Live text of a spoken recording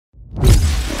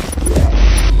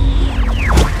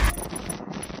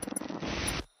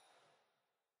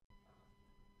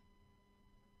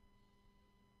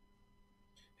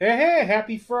Hey,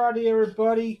 happy Friday,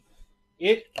 everybody.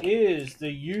 It is the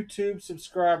YouTube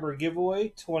subscriber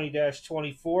giveaway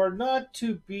 20-24, not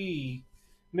to be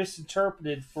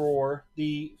misinterpreted for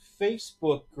the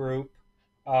Facebook group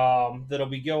that'll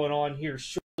be going on here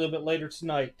a little bit later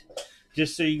tonight.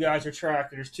 Just so you guys are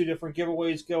tracking, there's two different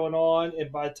giveaways going on,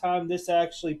 and by the time this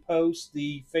actually posts,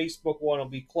 the Facebook one will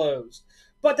be closed.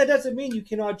 But that doesn't mean you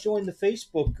cannot join the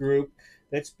Facebook group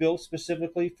that's built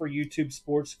specifically for YouTube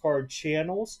sports card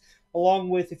channels, along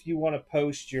with if you want to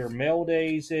post your mail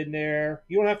days in there.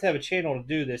 You don't have to have a channel to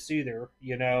do this either, but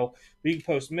you can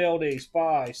post mail days,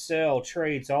 buy, sell,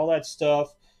 trades, all that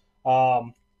stuff.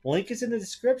 um, Link is in the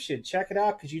description. Check it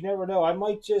out, because you never know, I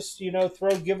might just throw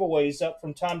giveaways up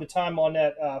from time to time on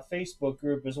that Facebook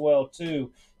group as well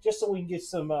too, just so we can get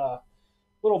some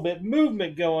little bit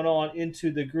movement going on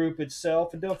into the group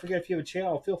itself. And don't forget, if you have a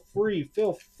channel, feel free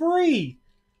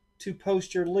to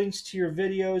post your links to your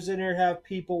videos in there, have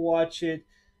people watch it.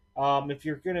 If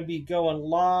you're going to be going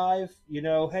live,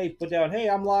 hey, put down, hey,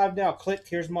 I'm live now. Click,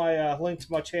 here's my link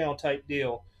to my channel type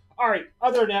deal. All right,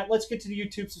 other than that, let's get to the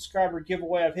YouTube subscriber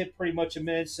giveaway. I've hit pretty much a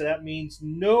minute, so that means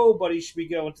nobody should be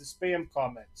going to spam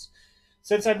comments.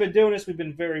 Since I've been doing this, we've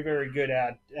been very, very good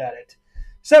at it.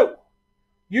 So,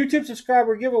 YouTube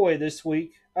subscriber giveaway this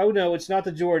week. Oh, no, it's not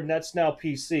the Jordan. That's now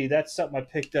PC. That's something I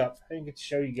picked up. I didn't get to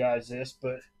show you guys this,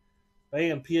 but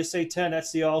bam, PSA 10.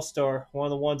 That's the All-Star. One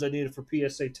of the ones I needed for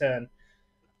PSA 10.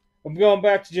 I'm going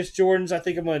back to just Jordans. I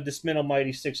think I'm going to dismantle my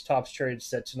 86 Topps trade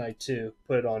set tonight, too.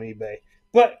 Put it on eBay.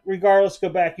 But regardless, go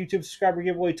back. YouTube subscriber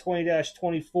giveaway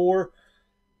 20-24. I'm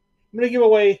going to give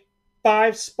away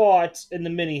 5 spots in the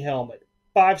mini helmet.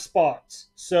 5 spots.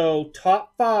 So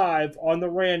top 5 on the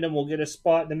random will get a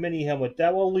spot in the mini helmet.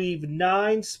 That will leave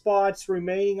 9 spots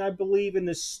remaining, I believe, in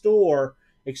the store.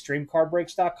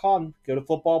 ExtremeCardBreaks.com. Go to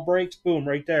Football Breaks. Boom,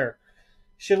 right there.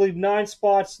 Should leave 9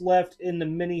 spots left in the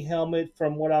mini helmet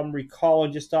from what I'm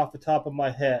recalling just off the top of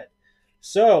my head.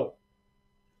 So,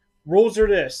 rules are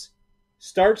this.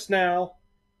 Starts now.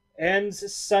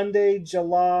 Ends Sunday,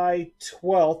 July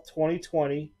 12th,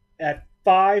 2020 at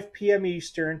 5 p.m.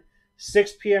 Eastern.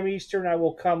 6 p.m. Eastern, I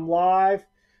will come live.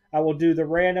 I will do the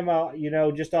random,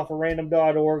 just off of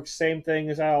random.org. Same thing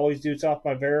as I always do. It's off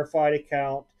my verified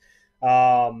account.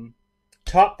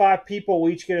 Top 5 people will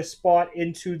each get a spot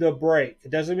into the break. It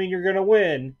doesn't mean you're going to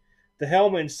win the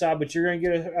helmet inside, but you're going to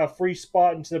get a free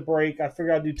spot into the break. I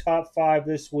figured I'd do top 5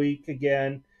 this week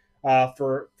again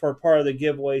for part of the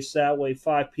giveaway. So that way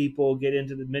 5 people will get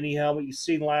into the mini helmet. You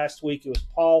seen last week, it was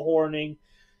Paul Horning.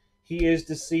 He is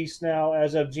deceased now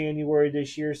as of January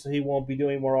this year, so he won't be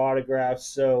doing more autographs.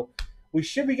 So we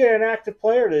should be getting an active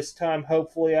player this time,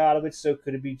 hopefully, out of it. So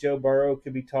could it be Joe Burrow?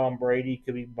 Could be Tom Brady?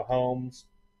 Could be Mahomes?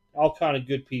 All kind of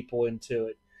good people into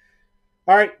it.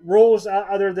 All right, rules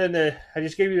other than I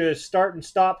just gave you the start and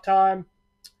stop time.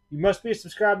 You must be a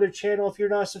subscriber to the channel. If you're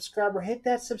not a subscriber, hit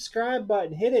that subscribe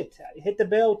button. Hit it. Hit the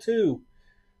bell, too.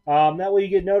 That way you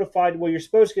get notified. Well, you're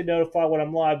supposed to get notified when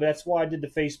I'm live, but that's why I did the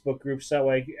Facebook group, so that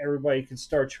way everybody can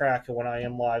start tracking when I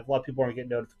am live. A lot of people aren't getting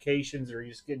notifications or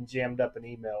just getting jammed up in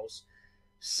emails.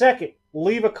 Second,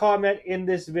 leave a comment in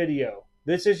this video.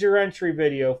 This is your entry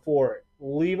video for it.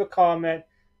 Leave a comment.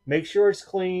 Make sure it's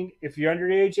clean. If you're under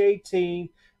the age of 18,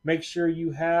 make sure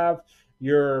you have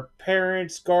your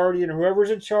parents, guardian, or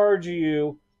whoever's in charge of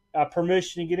you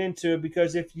permission to get into it,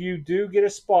 because if you do get a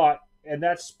spot, and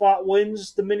that spot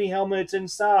wins the mini helmet it's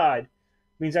inside,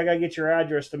 means I got to get your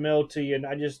address to mail to you, and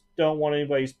I just don't want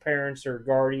anybody's parents or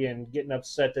guardian getting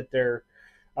upset that their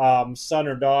son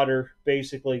or daughter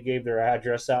basically gave their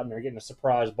address out and they're getting a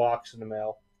surprise box in the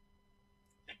mail.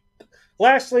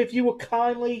 Lastly, if you will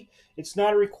kindly, it's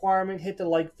not a requirement, hit the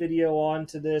like video on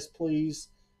to this, please.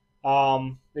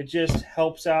 It just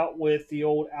helps out with the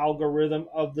old algorithm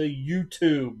of the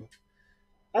YouTube.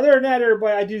 Other than that,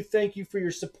 everybody, I do thank you for your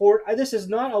support. This is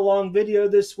not a long video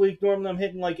this week. Normally, I'm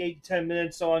hitting like 8 to 10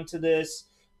 minutes onto this,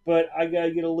 but I got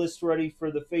to get a list ready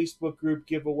for the Facebook group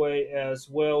giveaway as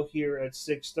well here at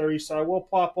 6:30. So I will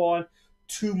pop on.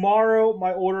 Tomorrow,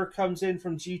 my order comes in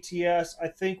from GTS. I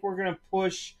think we're going to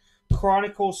push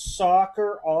Chronicles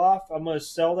Soccer off. I'm going to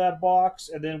sell that box,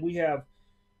 and then we have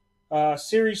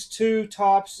Series 2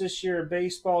 Topps this year,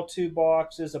 baseball 2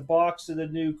 boxes, a box of the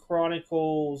new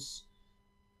Chronicles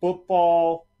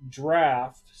football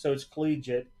draft, so it's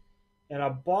collegiate, and a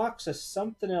box of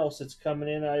something else that's coming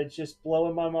in. It's just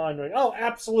blowing my mind right. Oh,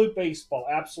 absolute baseball.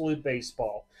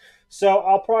 So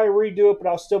I'll probably redo it, but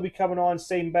I'll still be coming on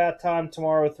same bat time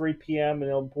tomorrow at 3 p.m.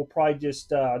 and we'll probably just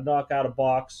knock out a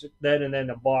box then, and then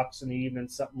a box in the evening,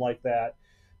 something like that.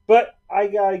 But I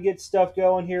got to get stuff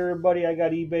going here, everybody. I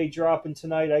got eBay dropping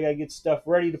tonight. I got to get stuff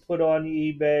ready to put on the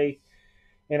eBay.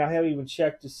 And I haven't even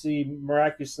checked to see,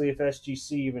 miraculously, if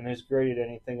SGC even has graded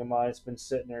anything of mine. It's been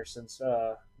sitting there since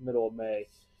middle of May.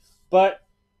 But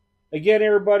again,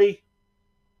 everybody,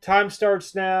 time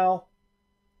starts now.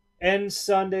 Ends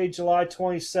Sunday, July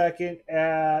 22nd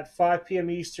at 5 p.m.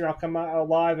 Eastern. I'll come out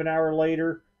live an hour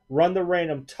later. Run the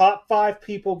random. Top 5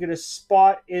 people get a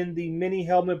spot in the mini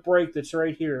helmet break that's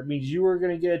right here. It means you are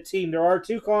going to get a team. There are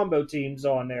 2 combo teams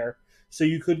on there. So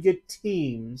you could get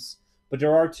teams, but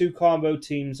there are 2 combo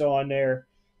teams on there.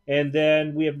 And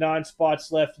then we have 9 spots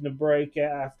left in the break.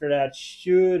 After that,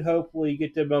 should hopefully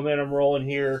get the momentum rolling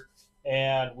here.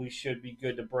 And we should be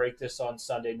good to break this on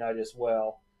Sunday night as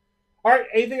well. All right,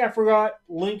 anything I forgot,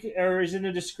 link or is in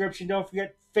the description. Don't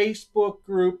forget, Facebook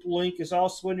group link is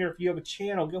also in there. If you have a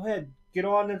channel, go ahead, get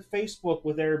on to Facebook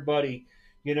with everybody.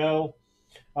 You know,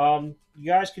 you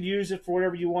guys could use it for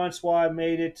whatever you want. That's why I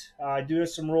made it. I do have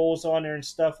some rules on there and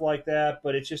stuff like that,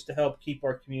 but it's just to help keep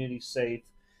our community safe.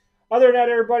 Other than that,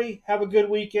 everybody, have a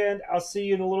good weekend. I'll see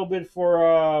you in a little bit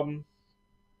for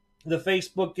the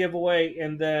Facebook giveaway,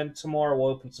 and then tomorrow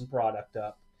we'll open some product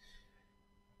up.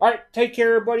 All right, take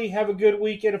care, everybody. Have a good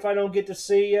weekend if I don't get to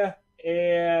see you,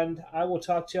 and I will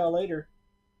talk to y'all later.